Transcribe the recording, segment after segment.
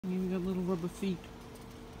You got little rubber feet,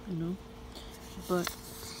 you know. But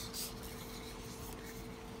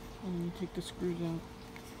let me take the screws out.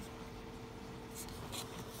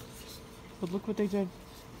 But look what they did.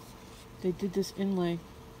 They did this inlay,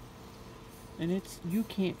 and you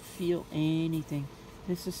can't feel anything.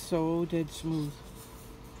 This is so dead smooth,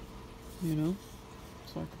 you know.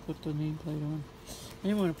 So I could put the nameplate on. I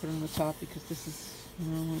didn't want to put it on the top because this is, I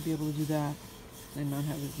want to be able to do that and not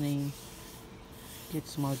have his name get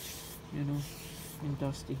smudged, and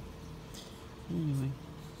dusty. Anyway,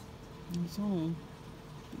 he's home.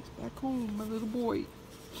 He's back home, my little boy.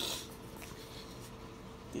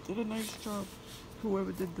 They did a nice job,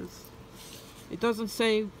 whoever did this. It doesn't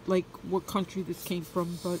say like what country this came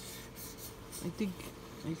from, but I think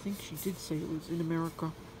she did say it was in America.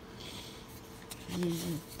 Anyway,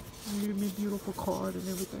 they gave me a beautiful card and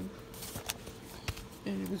everything,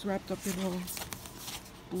 and it was wrapped up in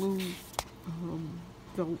a blue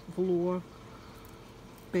velour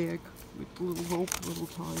bag with a little rope, little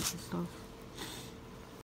ties and stuff.